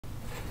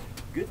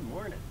Good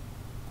morning.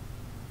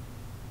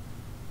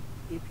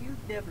 If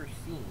you've never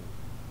seen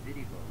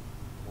VidDevo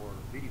or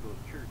VidDevo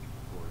Church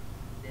before,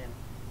 then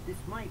this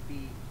might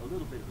be a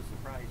little bit of a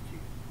surprise to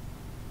you.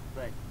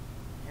 But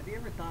have you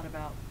ever thought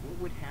about what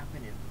would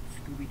happen if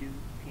Scooby-Doo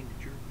came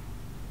to church?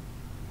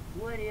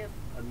 What if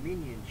a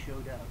minion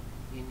showed up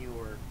in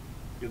your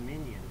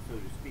dominion, so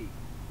to speak,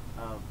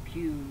 of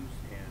pews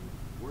and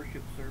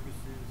worship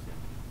services and,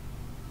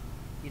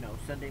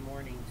 Sunday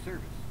morning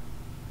service?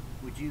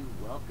 Would you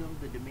welcome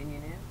the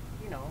dominion in?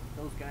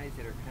 Those guys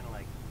that are kind of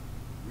like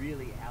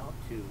really out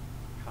to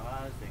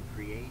cause and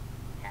create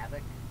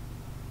havoc.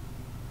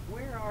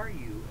 Where are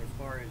you as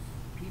far as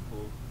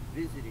people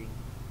visiting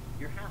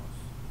your house?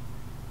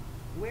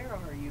 Where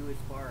are you as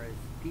far as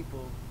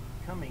people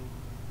coming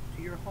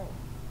to your home?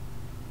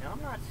 Now,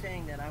 I'm not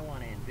saying that I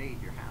want to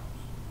invade your house.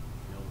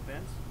 No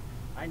offense.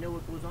 I know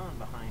what goes on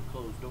behind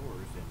closed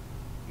doors, and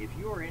if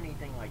you're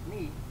anything like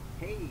me,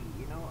 hey,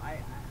 I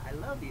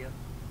love you.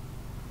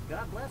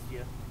 God bless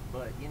you,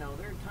 but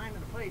there's a time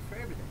and a place for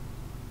everything.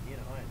 And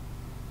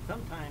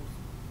sometimes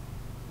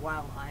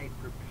while I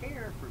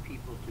prepare for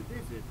people to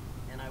visit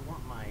and I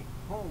want my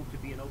home to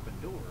be an open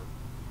door,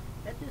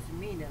 that doesn't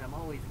mean that I'm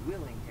always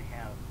willing to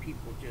have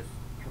people just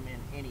come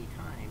in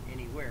anytime,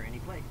 anywhere, any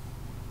place.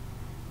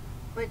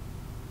 But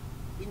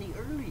in the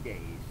early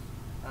days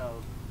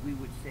of, we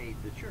would say,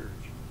 the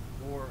church,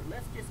 or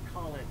let's just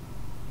call it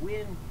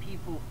when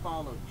people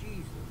followed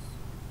Jesus,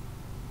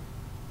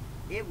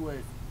 it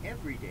was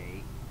every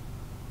day,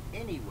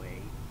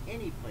 anyway,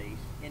 any place,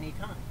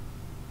 anytime.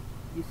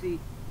 You see,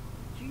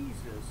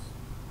 Jesus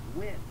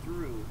went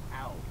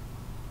throughout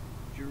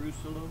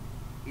Jerusalem,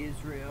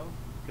 Israel,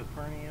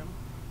 Capernaum,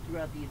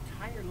 throughout the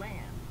entire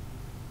land,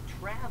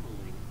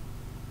 traveling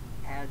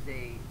as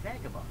a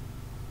vagabond.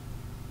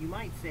 You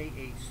might say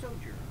a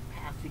sojourner,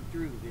 passing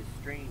through this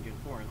strange and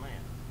foreign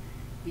land.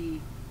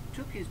 He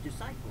took his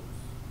disciples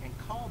and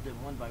called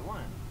them one by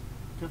one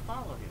to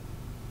follow him.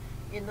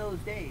 In those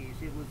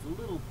days, it was a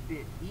little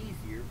bit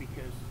easier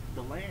because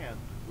the land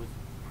was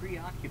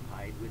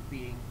preoccupied with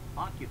being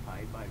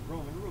occupied by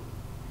Roman rule.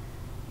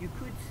 You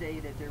could say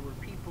that there were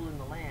people in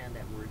the land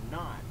that were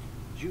not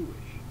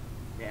Jewish,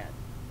 that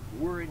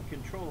were in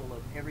control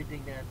of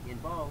everything that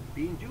involved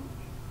being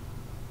Jewish.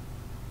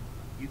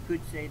 You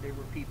could say there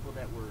were people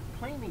that were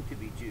claiming to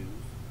be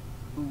Jews,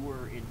 who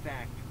were in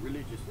fact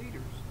religious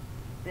leaders,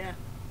 that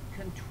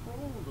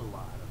controlled a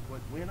lot of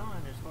what went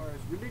on as far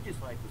as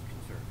religious life was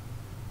concerned.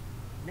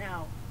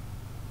 Now,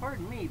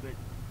 pardon me, but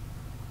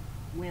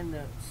when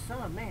the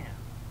Son of Man,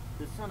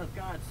 the Son of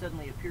God,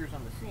 suddenly appears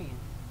on the scene,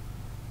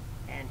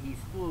 and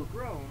he's full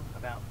grown,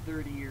 about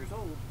 30 years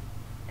old,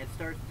 and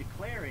starts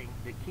declaring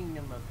the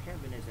kingdom of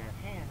heaven is at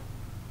hand,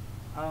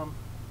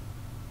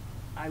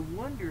 I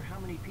wonder how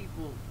many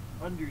people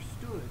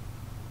understood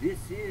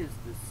this is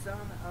the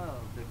Son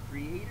of the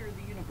Creator of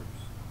the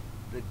universe,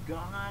 the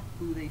God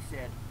who they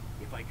said,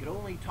 if I could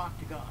only talk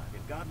to God,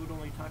 if God would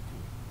only talk to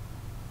me.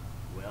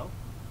 Well,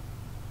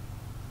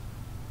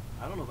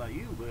 I don't know about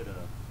you, but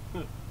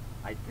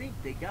I think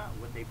they got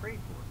what they prayed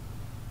for.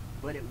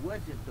 But it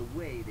wasn't the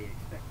way they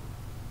expected.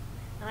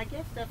 And I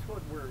guess that's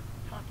what we're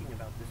talking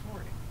about this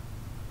morning.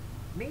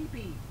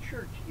 Maybe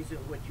church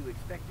isn't what you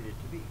expected it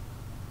to be.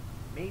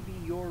 Maybe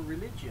your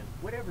religion,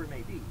 whatever it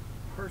may be,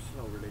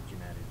 personal religion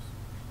that is.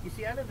 You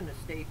see, I live in a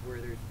state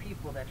where there's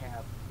people that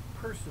have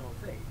personal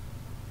faith.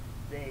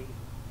 They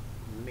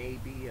may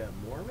be a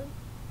Mormon,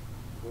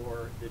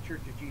 or the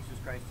Church of Jesus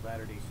Christ of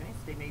Latter-day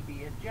Saints. They may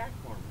be a Jack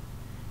Mormon.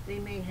 They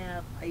may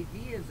have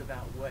ideas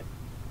about what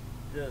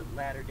the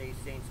Latter-day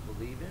Saints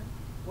believe in,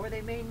 or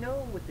they may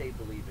know what they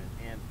believe in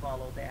and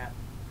follow that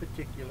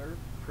particular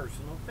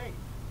personal faith.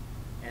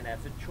 And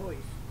that's a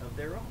choice of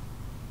their own.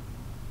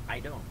 I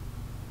don't.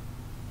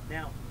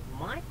 Now,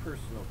 my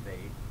personal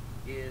faith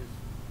is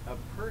a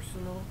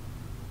personal,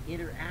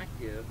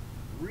 interactive,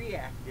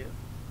 reactive,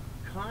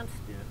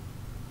 constant,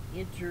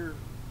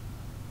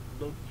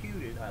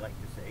 interlocuted, I like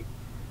to say,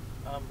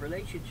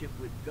 relationship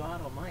with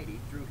God Almighty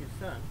through His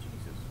Son,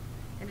 Jesus.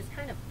 And it's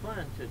kind of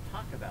fun to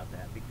talk about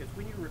that because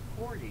when you're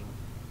recording,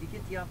 you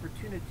get the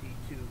opportunity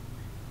to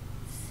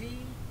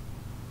see,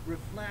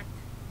 reflect,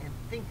 and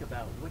think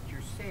about what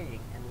you're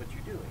saying and what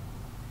you're doing.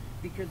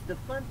 Because the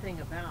fun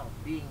thing about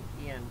being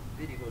in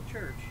VidDevo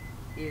Church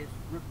is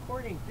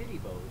recording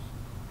VidDevos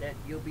that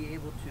you'll be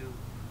able to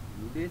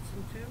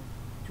listen to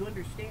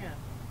understand,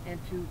 and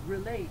to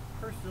relate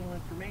personal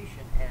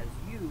information as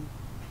you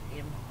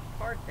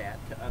impart that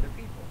to other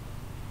people.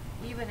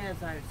 Even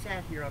as I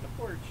sat here on the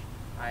porch,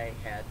 I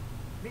had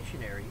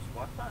missionaries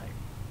walk by.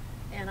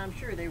 And I'm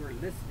sure they were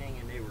listening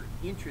and they were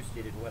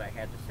interested in what I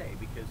had to say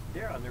because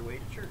they're on their way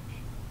to church.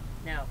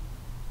 Now,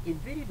 in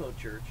VidDevo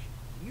Church,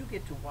 you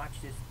get to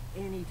watch this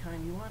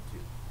anytime you want to.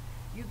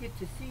 You get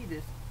to see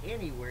this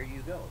anywhere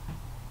you go.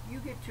 You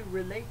get to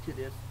relate to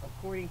this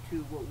according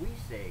to what we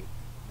say,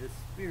 the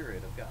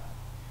Spirit of God.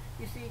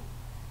 You see,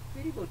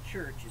 VidDevo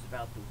Church is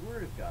about the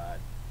Word of God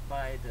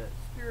by the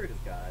Spirit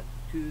of God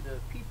to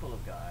the people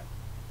of God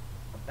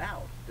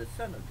about the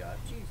Son of God,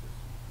 Jesus.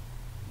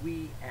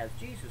 we as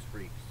Jesus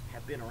freaks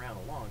have been around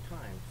a long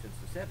time, since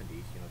the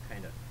 70s,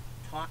 kind of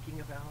talking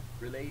about,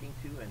 relating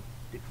to, and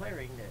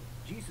declaring that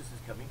Jesus is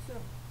coming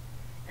soon.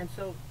 And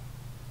so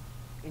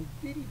in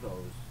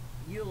VidDevo's,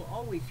 you'll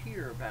always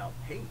hear about,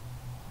 hey,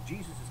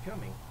 Jesus is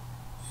coming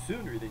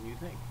sooner than you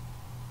think.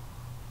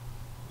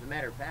 As a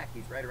matter of fact,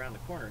 he's right around the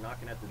corner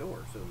knocking at the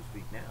door, so to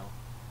speak, now.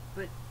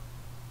 But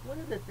one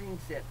of the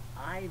things that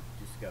I've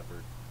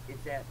discovered is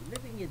that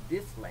living in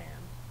this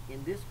land,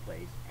 in this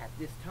place, at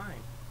this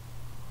time,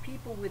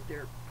 people with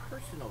their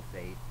personal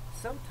faith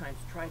sometimes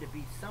try to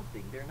be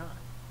something they're not.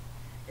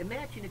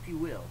 Imagine, if you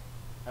will,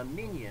 a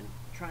minion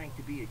trying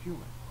to be a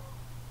human.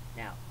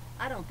 Now,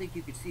 I don't think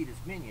you could see this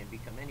minion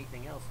become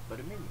anything else but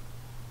a minion.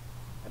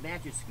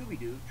 Imagine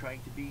Scooby-Doo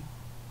trying to be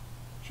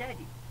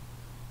Shaggy.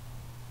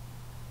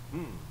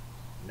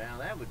 Now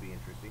that would be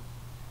interesting.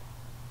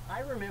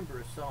 I remember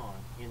a song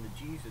in the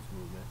Jesus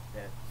movement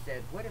that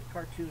said, what if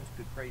cartoons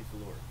could praise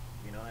the Lord?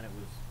 And it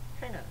was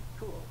kind of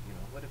cool.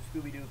 What if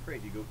Scooby-Doo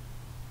prays? You go,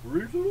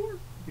 praise the Lord?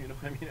 It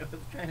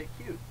was kind of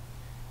cute.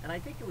 And I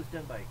think it was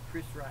done by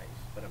Chris Rice,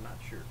 but I'm not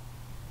sure.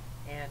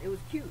 And it was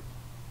cute,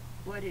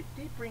 but it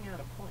did bring out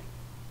a point.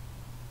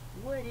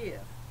 What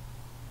if,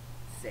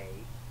 say,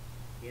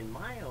 in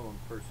my own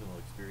personal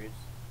experience,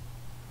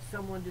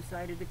 someone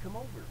decided to come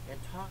over and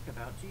talk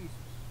about Jesus?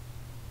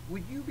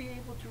 Would you be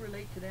able to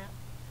relate to that?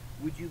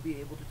 Would you be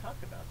able to talk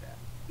about that?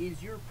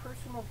 Is your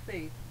personal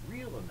faith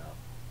real enough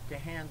to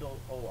handle,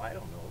 I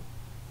don't know,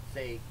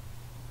 say,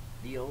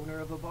 the owner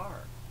of a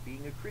bar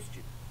being a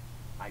Christian?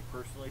 I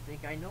personally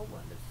think I know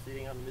one that's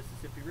sitting on the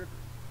Mississippi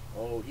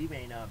River. He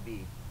may not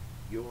be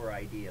your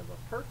idea of a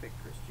perfect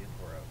Christian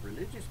or a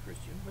religious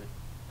Christian, but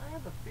I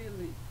have a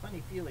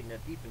funny feeling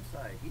that deep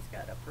inside he's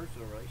got a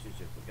personal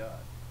relationship with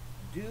God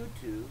due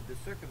to the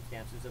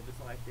circumstances of his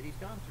life that he's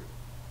gone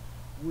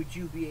through. Would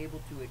you be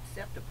able to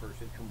accept a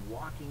person come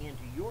walking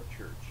into your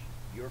church,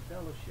 your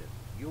fellowship,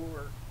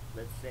 your,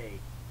 let's say,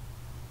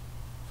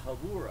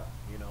 Havura,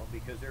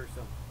 because there are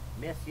some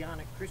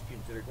Messianic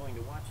Christians that are going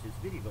to watch this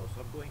video,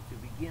 so I'm going to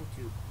begin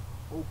to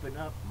open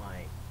up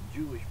my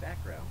Jewish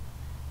background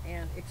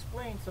and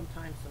explain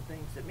sometimes some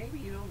things that maybe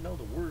you don't know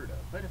the word of.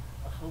 But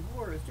a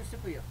Havura is just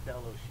simply a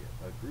fellowship,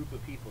 a group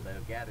of people that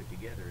have gathered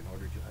together in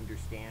order to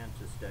understand,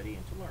 to study,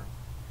 and to learn.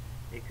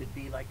 It could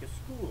be like a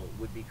school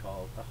would be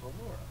called a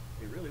Havura.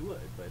 It really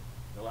would, but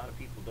a lot of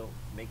people don't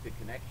make the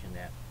connection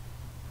that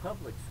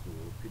public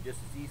school could just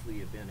as easily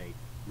have been a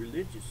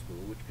religious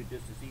school, which could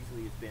just as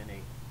easily have been a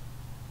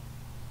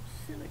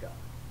synagogue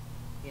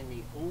in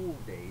the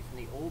old days,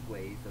 in the old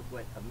ways of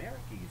what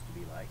America used to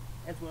be like,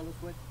 as well as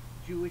what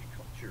Jewish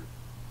culture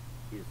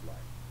is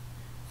like.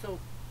 So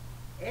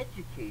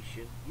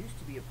education used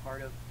to be a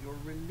part of your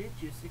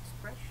religious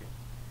expression.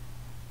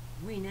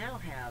 We now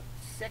have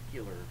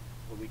secular,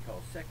 what we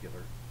call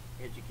secular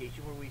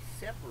education, where we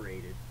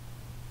separated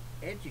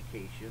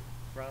education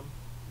from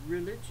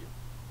religion.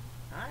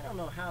 I don't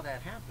know how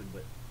that happened,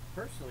 but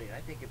personally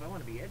I think if I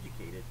want to be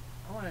educated,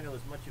 I want to know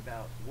as much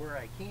about where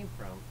I came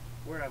from,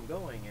 where I'm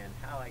going, and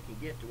how I can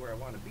get to where I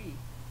want to be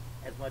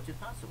as much as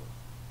possible.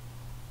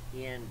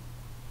 In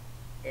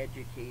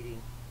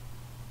educating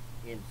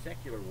in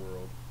secular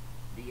world,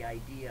 the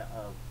idea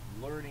of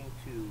learning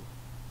to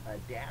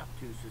adapt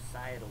to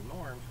societal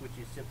norms, which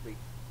is simply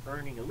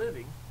earning a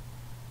living,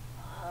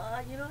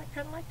 I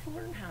kind of like to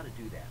learn how to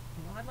do that.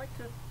 I'd like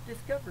to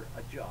discover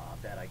a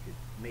job that I could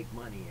make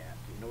money at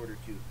in order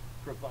to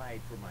provide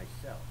for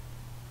myself.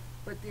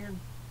 But then,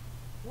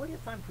 what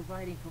if I'm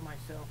providing for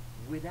myself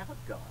without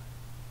God?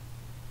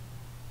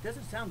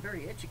 Doesn't sound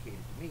very educated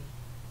to me.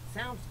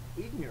 Sounds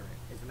ignorant,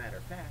 as a matter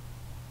of fact.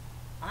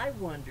 I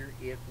wonder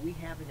if we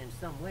haven't in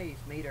some ways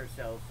made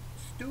ourselves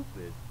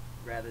stupid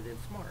rather than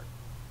smart.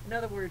 In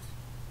other words,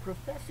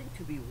 professing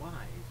to be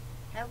wise,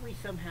 have we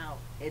somehow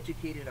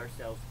educated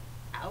ourselves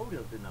out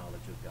of the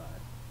knowledge of God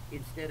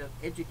instead of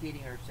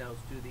educating ourselves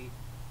to the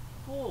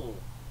full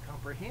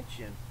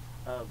comprehension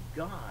of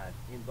God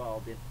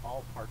involved in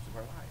all parts of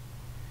our life?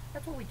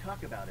 That's what we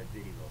talk about at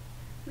VidDevo.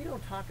 We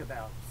don't talk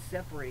about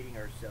separating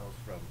ourselves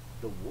from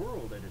the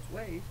world and its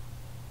ways,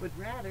 but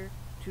rather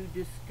to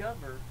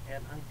discover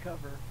and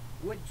uncover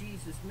what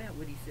Jesus meant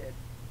when he said,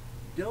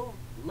 don't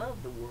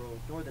love the world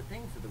nor the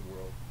things of the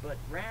world, but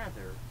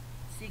rather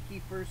seek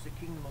ye first the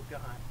kingdom of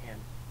God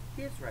and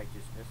his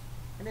righteousness,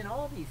 and then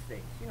all these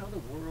things,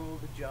 the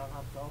world, the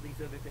jobs, all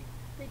these other things,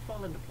 they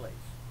fall into place.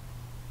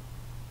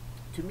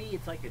 To me,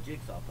 it's like a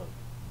jigsaw puzzle.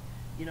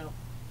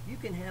 You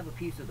can have a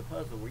piece of the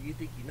puzzle where you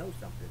think you know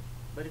something,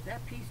 but if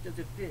that piece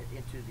doesn't fit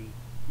into the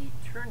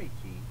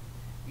eternity,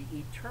 the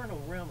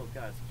eternal realm of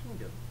God's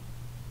kingdom,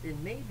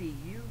 then maybe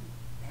you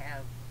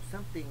have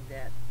something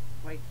that,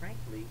 quite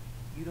frankly,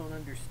 you don't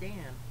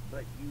understand,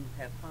 but you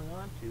have hung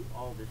on to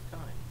all this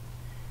time.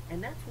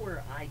 And that's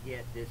where I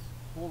get this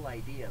whole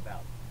idea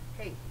about,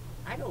 hey,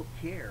 I don't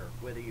care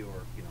whether you're,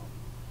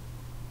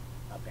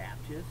 a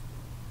Baptist,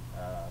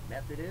 a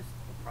Methodist,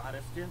 a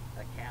Protestant,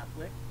 a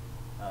Catholic,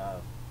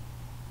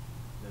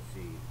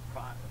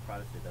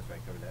 Protestant, that's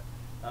right, cover that.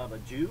 A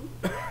Jew,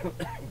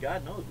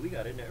 God knows we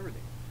got into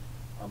everything.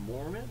 a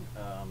Mormon,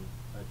 a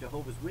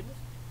Jehovah's Witness,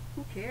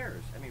 who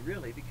cares? I mean,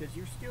 really, because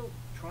you're still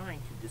trying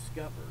to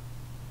discover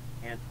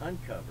and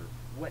uncover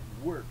what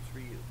works for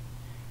you.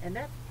 And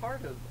that's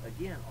part of,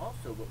 again,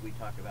 also what we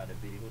talk about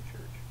at VidDevo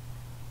Church.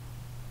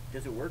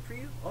 Does it work for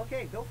you?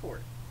 Okay, go for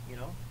it. You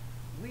know,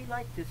 we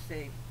like to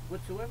say,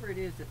 whatsoever it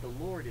is that the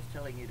Lord is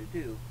telling you to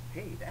do,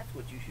 hey, that's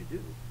what you should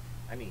do.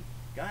 I mean,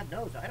 God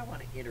knows I don't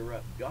want to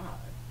interrupt God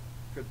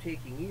from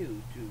taking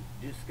you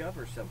to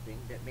discover something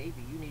that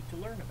maybe you need to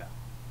learn about.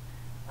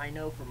 I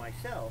know for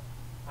myself,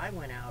 I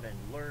went out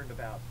and learned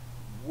about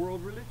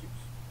world religions.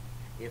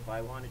 If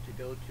I wanted to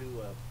go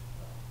to a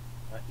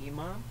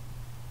imam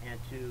and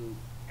to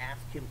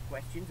ask him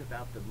questions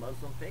about the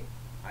Muslim faith,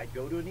 I'd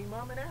go to an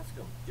imam and ask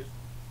him, just,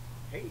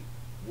 hey,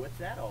 what's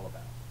that all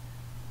about?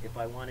 If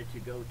I wanted to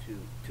go to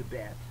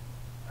Tibet,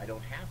 I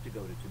don't have to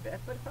go to Tibet,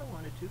 but if I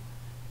wanted to,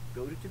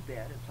 go to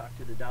Tibet and talk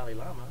to the Dalai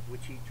Lama,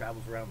 which he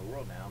travels around the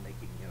world now,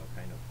 making,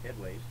 kind of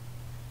headways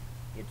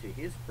into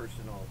his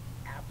personal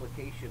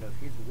application of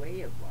his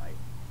way of life,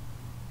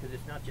 because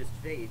it's not just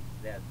faith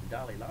that the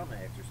Dalai Lama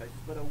exercises,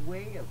 but a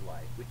way of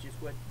life, which is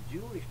what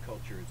Jewish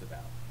culture is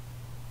about.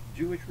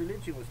 Jewish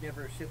religion was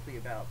never simply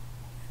about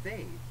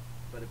faith,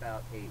 but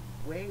about a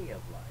way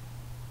of life.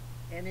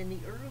 And in the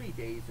early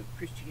days of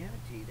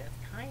Christianity, that's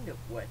kind of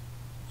what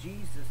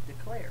Jesus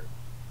declared.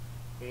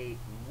 A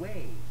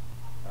way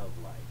of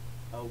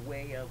life, a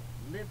way of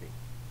living.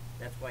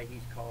 That's why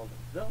he's called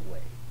the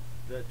way,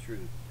 the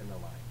truth, and the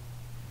life.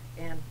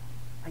 And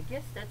I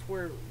guess that's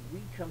where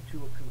we come to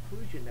a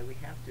conclusion that we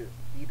have to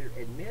either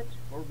admit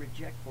or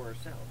reject for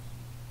ourselves.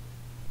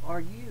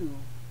 Are you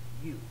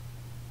you?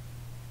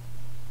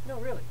 No,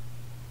 really.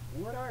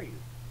 What are you?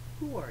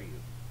 Who are you?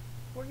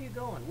 Where are you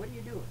going? What are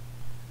you doing?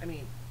 I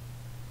mean,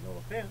 no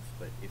offense,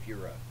 but if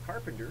you're a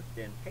carpenter,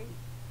 then hey,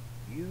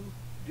 you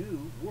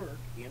do work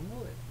in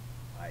wood,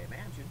 I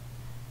imagine.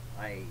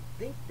 I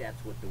think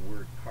that's what the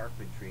word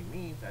carpentry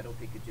means. I don't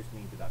think it just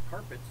means about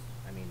carpets.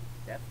 I mean,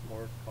 that's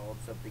more called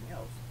something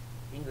else.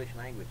 English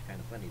language kind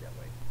of funny that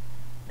way.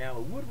 Now,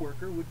 a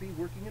woodworker would be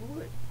working in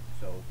wood,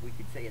 so we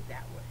could say it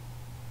that way.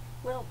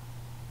 Well,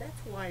 that's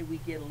why we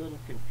get a little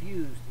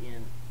confused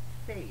in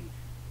faith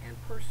and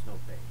personal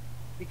faith.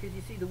 Because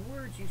you see, the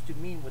words used to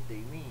mean what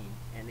they mean,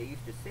 and they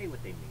used to say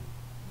what they mean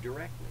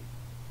directly.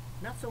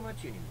 Not so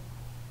much anymore.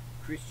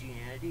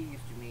 Christianity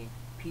used to mean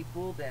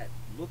people that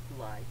looked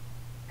like,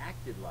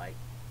 acted like,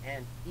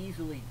 and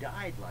easily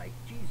died like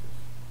Jesus.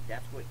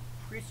 That's what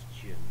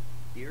Christian,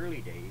 the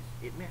early days,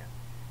 it meant.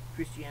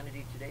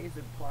 Christianity today has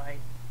implied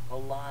a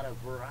lot of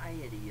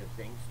variety of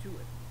things to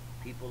it.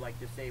 People like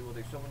to say, well,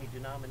 there's so many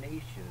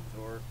denominations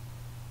or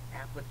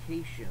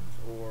applications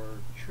or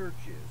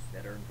churches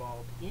that are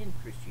involved in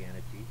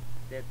Christianity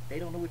that they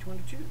don't know which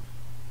one to choose.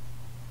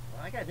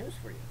 Well, I got news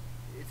for you.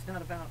 It's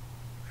not about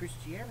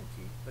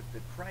Christianity, but the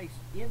Christ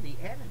in the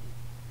entity.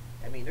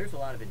 I mean, there's a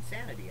lot of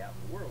insanity out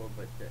in the world,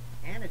 but the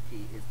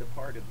entity is the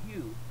part of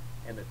you,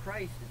 and the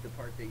Christ is the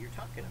part that you're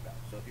talking about.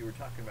 So if you were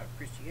talking about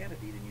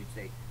Christianity, then you'd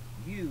say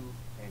you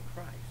and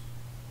Christ,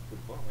 put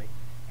it bluntly,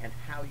 and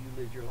how you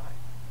live your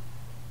life.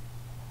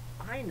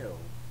 I know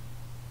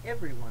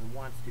everyone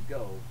wants to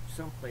go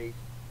someplace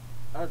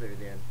other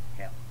than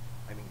hell.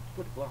 I mean, to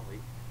put it bluntly,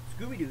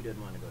 Scooby-Doo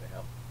doesn't want to go to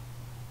hell.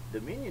 The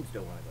Minions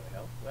don't want to go to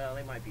hell. Well,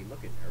 they might be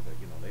looking there, but,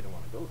 they don't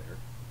want to go there.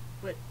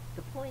 But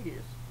the point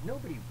is,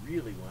 nobody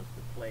really wants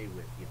to play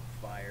with,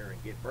 fire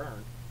and get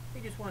burned.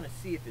 They just want to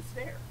see if it's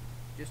there,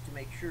 just to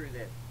make sure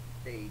that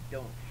they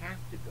don't have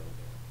to go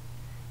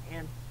there.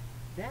 And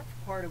that's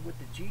part of what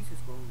the Jesus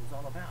movement was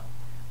all about.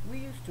 We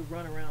used to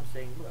run around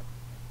saying, look,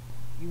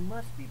 you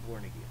must be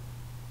born again.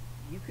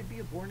 You could be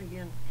a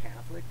born-again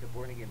Catholic, a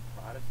born-again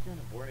Protestant,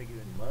 a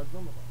born-again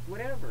Muslim,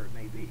 whatever it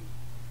may be.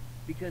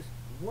 Because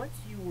once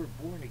you were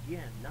born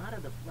again, not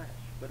of the flesh,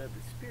 but of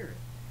the Spirit,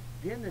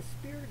 then the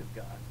Spirit of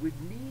God would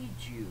lead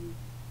you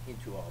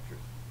into all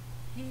truth.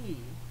 He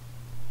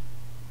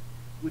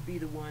would be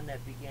the one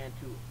that began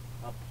to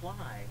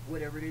apply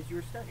whatever it is you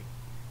were studying.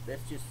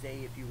 Let's just say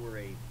if you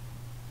were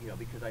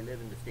because I live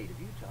in the state of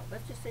Utah,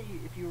 let's just say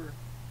if you were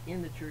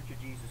in the Church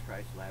of Jesus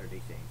Christ of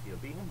Latter-day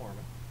Saints, being a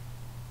Mormon,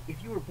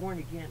 if you were born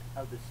again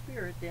of the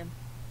Spirit, then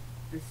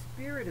the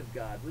Spirit of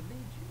God would lead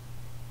you.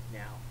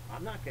 Now,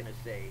 I'm not going to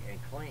say and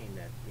claim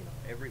that,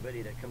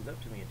 everybody that comes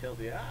up to me and tells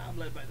me, I'm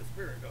led by the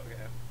Spirit,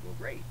 okay, well,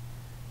 great,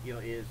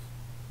 is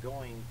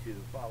going to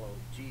follow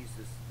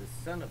Jesus, the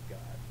Son of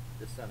God,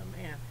 the Son of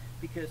Man,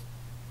 because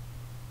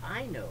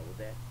I know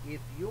that if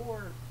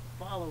you're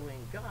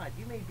following God,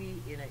 you may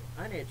be in an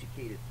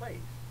uneducated place,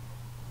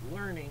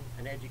 learning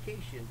an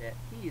education that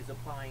He is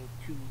applying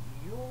to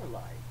your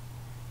life.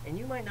 And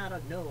you might not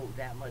know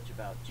that much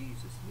about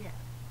Jesus yet.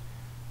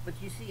 But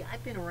you see,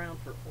 I've been around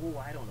for,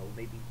 I don't know,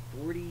 maybe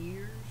 40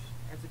 years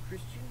as a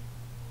Christian.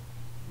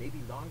 Maybe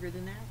longer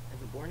than that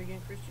as a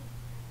born-again Christian.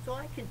 So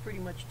I can pretty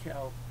much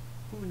tell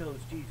who knows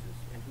Jesus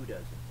and who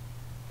doesn't.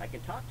 I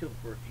can talk to him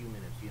for a few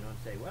minutes, and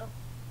say, well,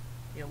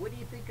 what do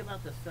you think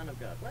about the Son of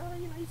God? Well,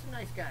 he's a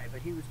nice guy,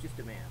 but he was just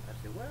a man. I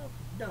said, well,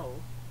 no,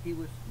 he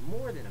was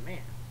more than a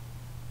man.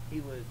 He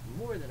was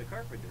more than a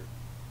carpenter.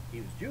 He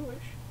was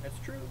Jewish, that's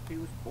true. He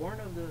was born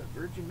of the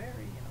Virgin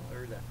Mary,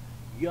 or the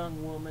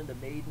young woman, the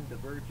maiden, the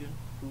virgin,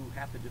 who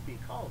happened to be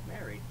called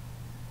Mary,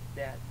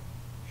 that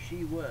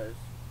she was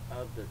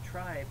of the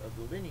tribe, of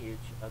the lineage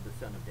of the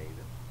son of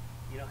David,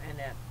 and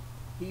that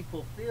he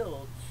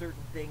fulfilled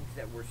certain things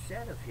that were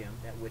said of him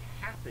that would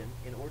happen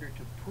in order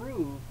to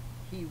prove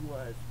he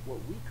was what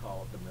we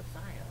call the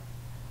Messiah,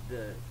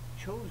 the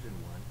chosen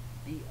one,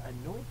 the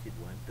anointed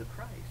one, the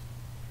Christ.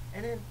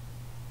 And then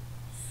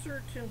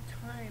certain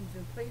times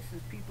and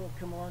places people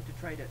come along to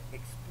try to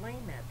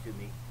explain that to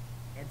me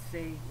and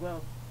say,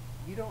 well,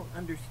 you don't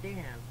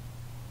understand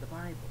the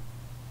Bible.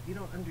 You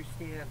don't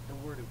understand the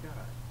Word of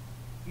God.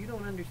 You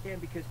don't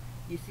understand because,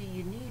 you see,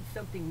 you need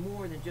something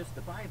more than just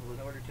the Bible in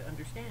order to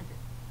understand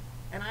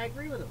it. And I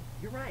agree with them.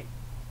 You're right.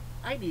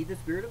 I need the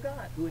Spirit of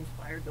God who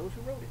inspired those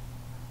who wrote it.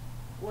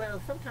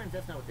 Well, sometimes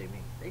that's not what they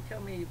mean. They tell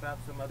me about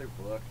some other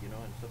book, and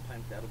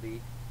sometimes that'll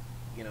be,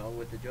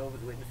 with the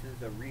Jehovah's Witnesses,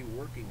 a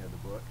reworking of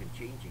the book and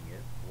changing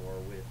it, or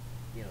with,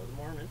 the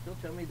Mormons, they'll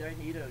tell me that I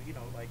need a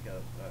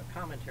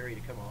commentary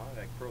to come along,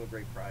 like Pearl of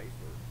Great Price,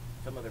 or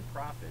some other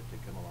prophet to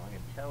come along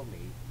and tell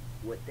me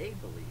what they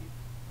believe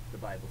the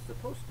Bible's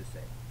supposed to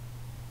say.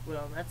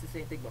 Well, that's the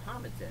same thing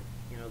Muhammad said.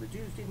 The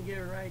Jews didn't get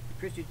it right, the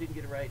Christians didn't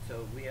get it right,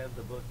 so we have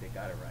the book that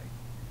got it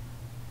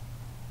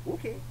right.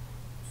 Okay,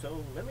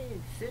 so let me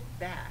sit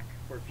back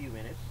for a few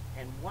minutes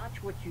and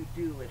watch what you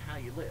do and how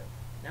you live.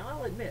 Now,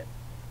 I'll admit,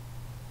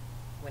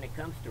 when it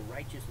comes to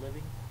righteous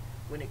living,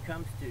 when it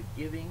comes to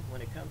giving,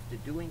 when it comes to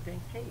doing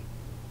things, hey,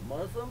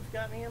 Muslims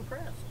got me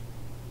impressed.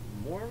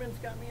 Mormons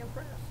got me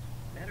impressed.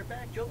 Matter of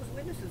fact, Jehovah's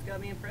Witnesses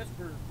got me impressed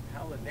for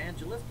how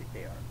evangelistic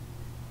they are.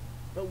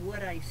 But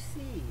what I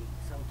see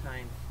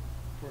sometimes,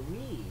 for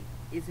me,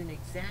 isn't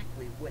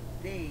exactly what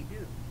they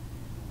do.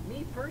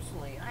 Me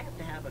personally, I have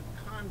to have a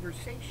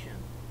conversation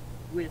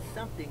with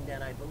something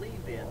that I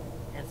believe in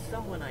and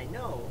someone I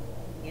know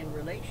in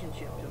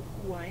relationship to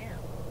who I am.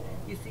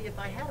 You see, if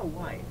I had a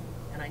wife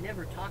and I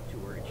never talked to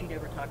her and she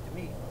never talked to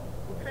me,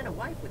 what kind of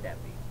wife would that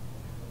be?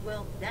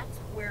 Well, that's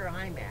where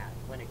I'm at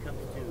when it comes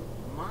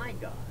to my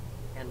God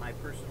and my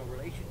personal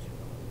relationship.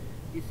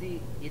 You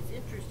see, it's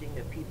interesting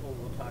that people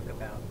will talk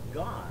about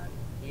God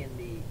in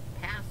the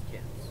past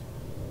tense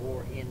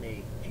or in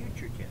a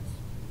future tense.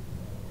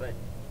 But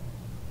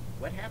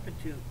what happened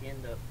to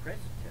in the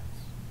present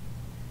tense?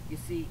 You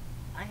see,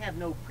 I have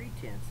no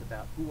pretense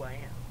about who I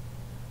am.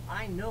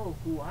 I know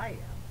who I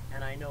am,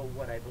 and I know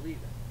what I believe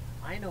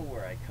in. I know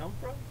where I come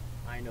from,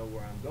 I know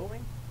where I'm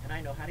going, and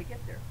I know how to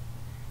get there.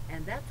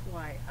 And that's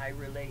why I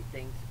relate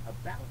things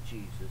about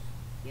Jesus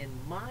in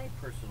my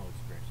personal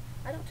experience.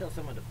 I don't tell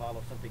someone to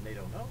follow something they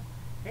don't know.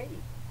 Hey,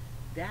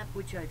 that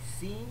which I've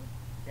seen,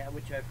 that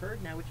which I've heard,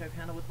 and that which I've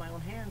handled with my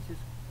own hands is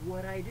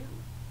what I do.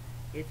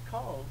 It's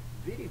called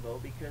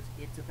VidDevo because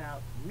it's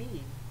about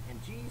me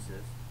and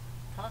Jesus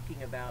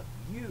talking about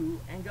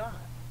you and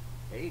God.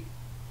 Hey,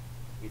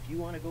 if you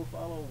want to go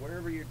follow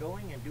wherever you're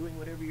going and doing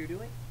whatever you're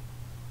doing,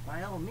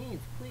 by all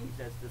means, please,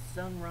 as the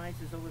sun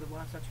rises over the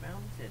Wasatch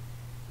Mountains and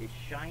is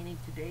shining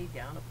today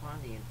down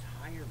upon the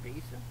entire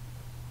basin,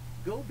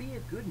 go be a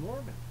good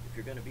Mormon if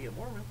you're going to be a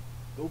Mormon.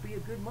 Go be a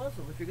good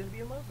Muslim if you're going to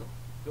be a Muslim.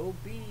 Go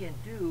be and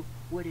do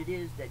what it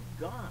is that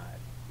God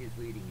is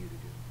leading you to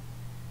do.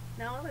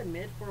 Now, I'll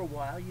admit, for a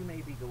while, you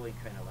may be going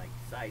kind of like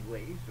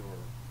sideways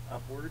or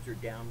upwards or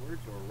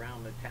downwards or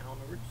around the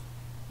townwards.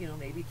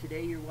 Maybe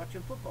today you're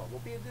watching football. Well,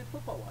 be a good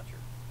football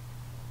watcher.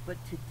 But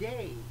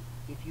today,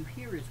 if you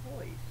hear his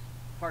voice,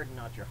 harden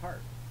not your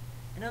heart.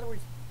 In other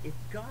words, if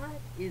God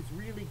is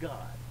really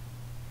God,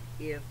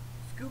 if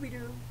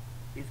Scooby-Doo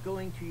is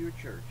going to your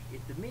church,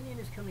 if Dominion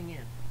is coming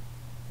in,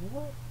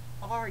 what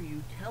are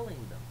you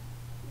telling them?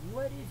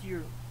 What is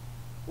your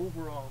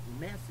overall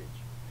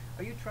message?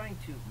 Are you trying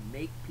to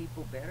make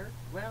people better?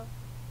 Well,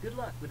 good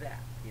luck with that.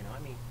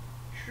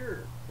 Sure,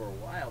 for a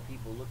while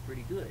people look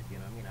pretty good.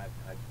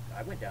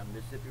 I went down the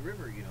Mississippi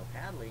River,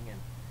 paddling, and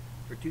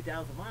for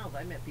 2,000 miles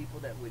I met people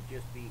that would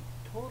just be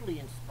totally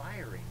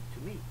inspiring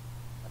to me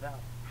about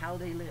how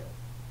they live,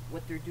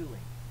 what they're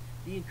doing,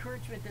 the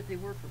encouragement that they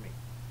were for me.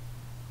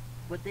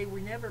 But they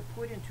were never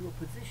put into a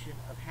position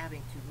of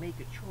having to make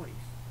a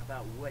choice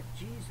about what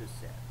Jesus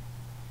said.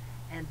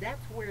 And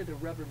that's where the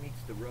rubber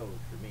meets the road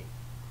for me.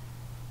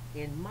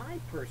 In my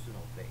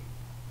personal faith,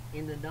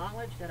 in the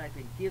knowledge that I've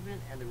been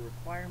given and the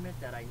requirement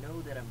that I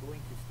know that I'm going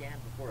to stand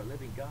before a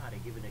living God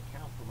and give an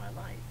account for my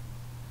life,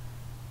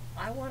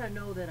 I want to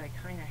know that I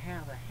kind of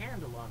have a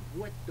handle on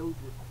what those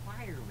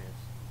requirements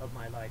of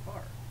my life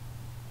are.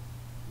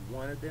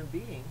 One of them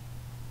being,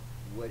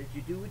 what did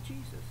you do with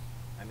Jesus?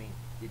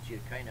 Did you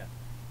kind of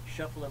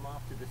shuffle him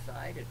off to the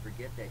side and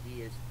forget that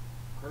he is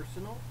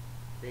personal,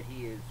 that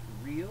he is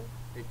real,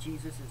 that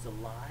Jesus is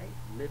alive,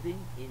 living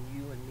in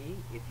you and me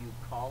if you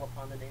call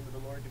upon the name of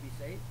the Lord to be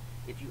saved,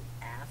 if you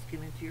ask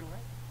him into your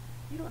life?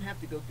 You don't have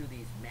to go through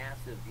these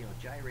massive,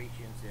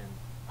 gyrations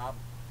and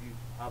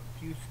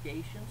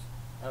obfuscations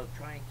of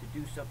trying to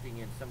do something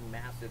in some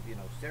massive,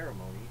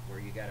 ceremony where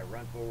you got to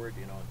run forward,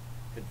 and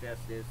confess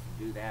this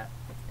and do that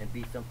and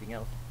be something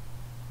else.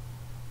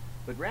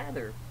 But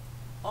rather,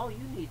 All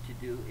you need to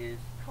do is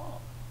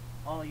call.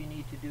 All you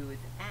need to do is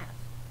ask.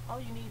 All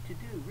you need to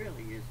do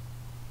really is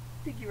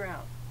figure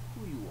out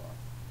who you are.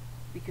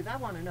 Because I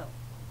want to know,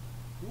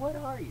 what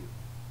are you?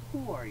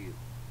 Who are you?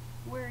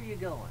 Where are you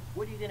going?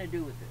 What are you going to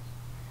do with this?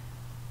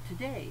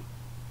 Today,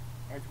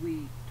 as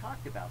we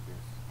talked about this,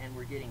 and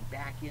we're getting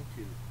back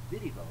into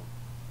VidDevo,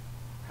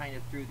 kind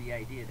of through the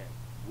idea that,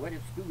 what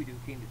if Scooby-Doo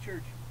came to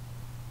church?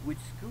 Would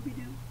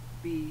Scooby-Doo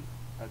be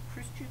a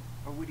Christian,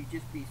 or would he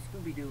just be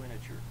Scooby-Doo in a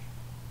church?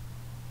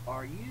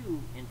 Are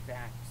you, in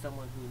fact,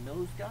 someone who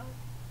knows God,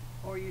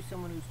 or are you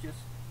someone who's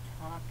just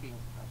talking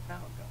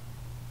about God?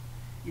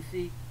 You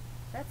see,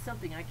 that's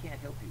something I can't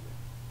help you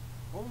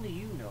with. Only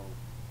you know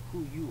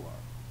who you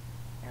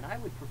are. And I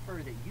would prefer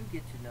that you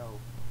get to know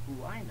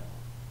who I know,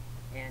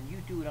 and you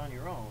do it on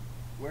your own,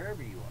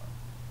 wherever you are.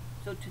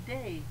 So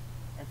today,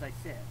 as I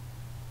said,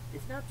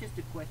 it's not just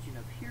a question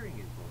of hearing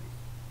his voice,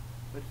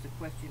 but it's a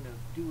question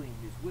of doing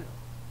his will.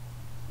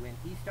 When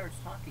he starts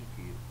talking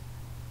to you,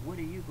 what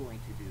are you going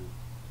to do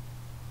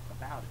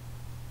about it?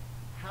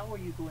 How are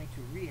you going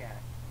to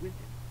react with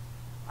it?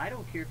 I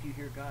don't care if you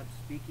hear God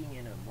speaking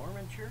in a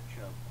Mormon church,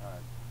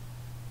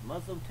 a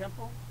Muslim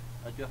temple,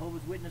 a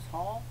Jehovah's Witness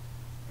hall,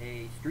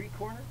 a street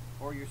corner,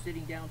 or you're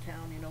sitting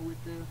downtown,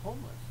 with the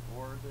homeless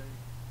or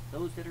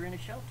those that are in a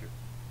shelter.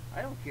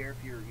 I don't care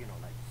if you're,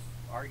 like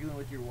arguing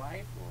with your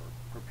wife or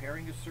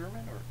preparing a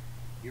sermon, or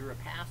you're a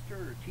pastor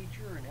or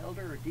teacher or an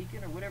elder or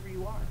deacon or whatever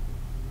you are.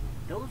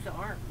 Those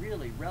aren't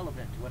really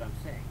relevant to what I'm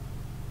saying.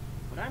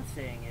 What I'm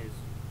saying is,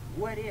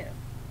 what if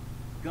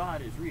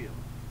God is real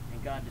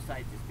and God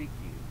decides to speak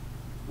to you?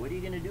 What are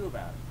you going to do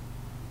about it?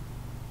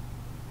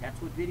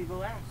 That's what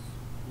VidDevo asks.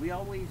 We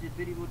always at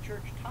VidDevo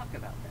Church talk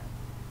about that.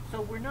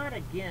 So we're not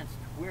against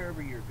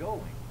wherever you're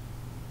going.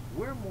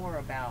 We're more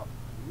about,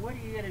 what are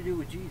you going to do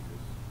with Jesus?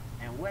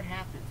 And what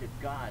happens if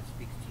God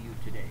speaks to you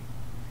today?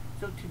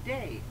 So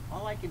today,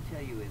 all I can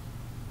tell you is,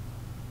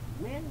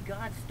 when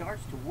God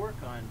starts to work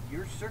on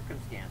your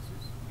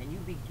circumstances and you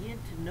begin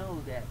to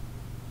know that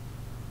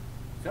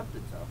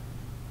something's up,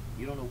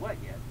 you don't know what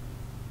yet,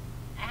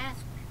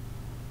 ask,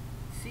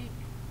 seek,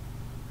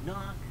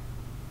 knock,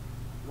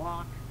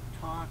 walk,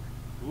 talk,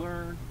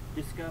 learn,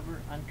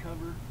 discover,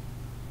 uncover,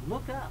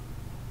 look up,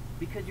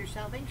 because your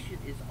salvation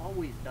is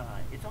always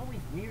nigh. It's always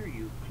near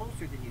you,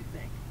 closer than you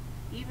think.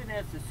 Even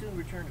as the soon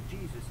return of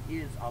Jesus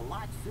is a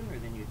lot sooner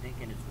than you think,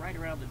 and it's right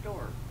around the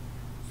door.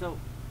 So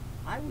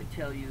I would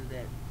tell you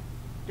that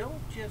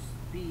don't just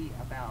be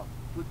about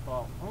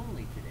football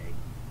only today,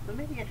 but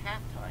maybe at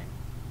halftime,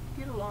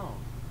 get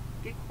alone,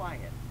 get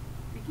quiet,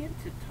 begin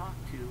to talk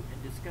to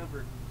and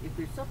discover if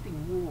there's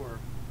something more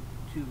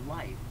to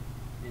life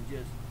than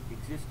just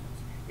existence.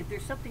 If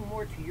there's something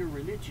more to your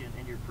religion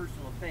and your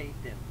personal faith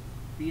than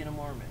being a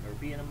Mormon or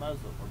being a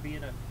Muslim or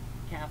being a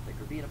Catholic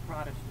or being a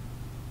Protestant.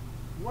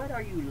 What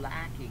are you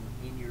lacking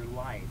in your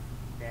life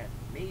that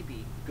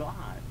maybe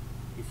God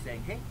is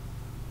saying, hey,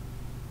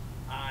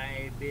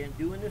 I've been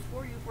doing this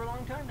for you for a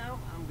long time now.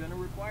 I'm going to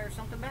require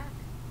something back.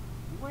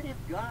 What if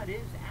God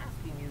is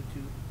asking you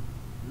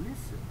to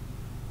listen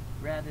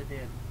rather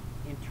than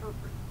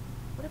interpret?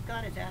 What if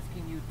God is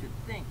asking you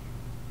to think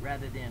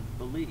rather than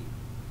believe?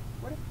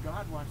 What if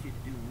God wants you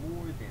to do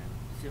more than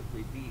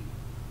simply be,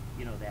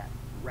 that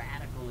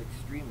radical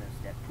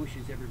extremist that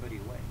pushes everybody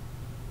away?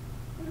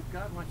 What if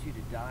God wants you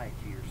to die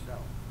to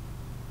yourself,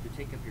 to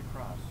take up your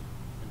cross,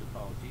 and to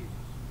follow Jesus?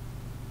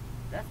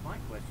 That's my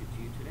question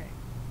to you today.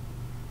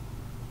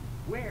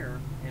 Where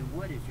and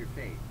what is your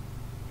faith?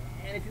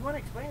 And if you want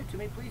to explain it to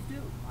me, please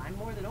do. I'm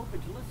more than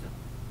open to listen.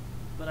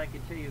 But I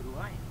can tell you who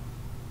I am.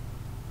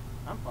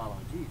 I'm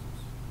following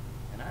Jesus.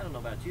 And I don't know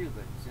about you,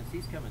 but since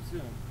he's coming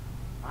soon,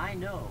 I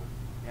know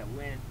that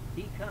when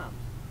he comes,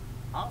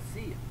 I'll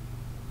see him.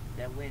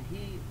 That when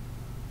he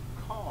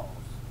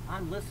calls,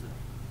 I'm listening.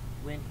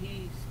 When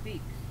he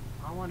speaks,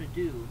 I want to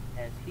do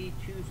as he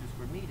chooses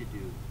for me to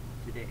do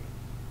today.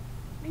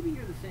 Maybe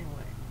you're the same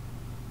way.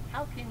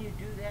 How can you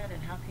do that,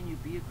 and how can you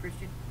be a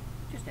Christian?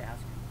 Just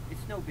ask.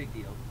 It's no big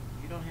deal.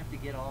 You don't have to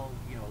get all,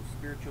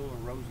 spiritual or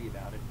rosy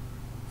about it.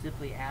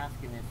 Simply ask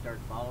and then start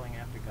following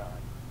after God,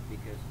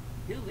 because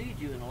he'll lead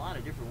you in a lot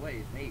of different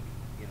ways, maybe,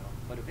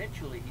 but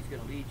eventually he's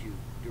going to lead you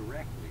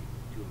directly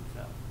to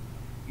himself.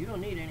 You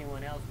don't need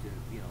anyone else to,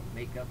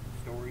 make up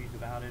stories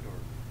about it or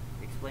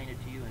explain it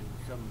to you in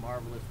some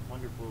marvelous,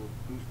 wonderful,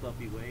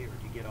 goosebumpy way, or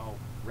to get all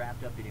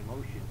wrapped up in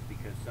emotions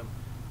because some,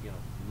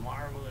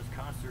 marvelous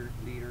concert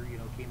leader,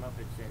 came up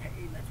and said,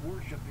 hey, let's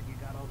worship, and you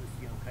got all this,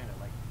 kind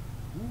of like,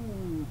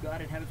 ooh,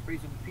 God inhabits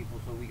praise of his people,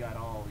 so we got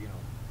all,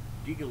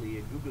 giggly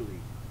and googly.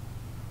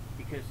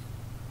 Because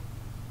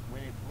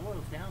when it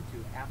boils down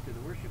to after the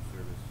worship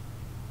service,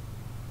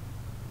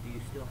 do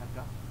you still have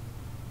God?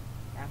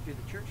 After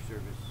the church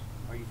service,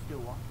 are you still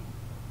walking?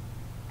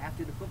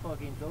 After the football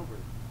game's over,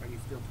 are you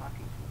still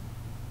talking to him?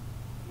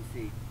 You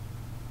see,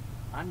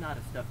 I'm not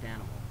a stuffed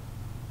animal.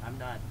 I'm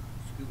not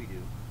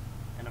Scooby-Doo,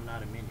 and I'm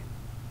not a minion.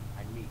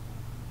 I'm meat.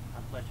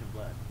 I'm flesh and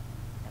blood.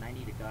 And I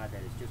need a God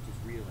that is just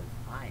as real as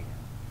I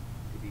am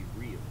to be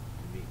real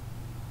to me.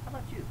 How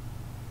about you?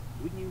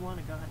 Wouldn't you want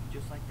a God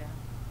just like that?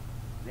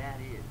 that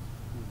is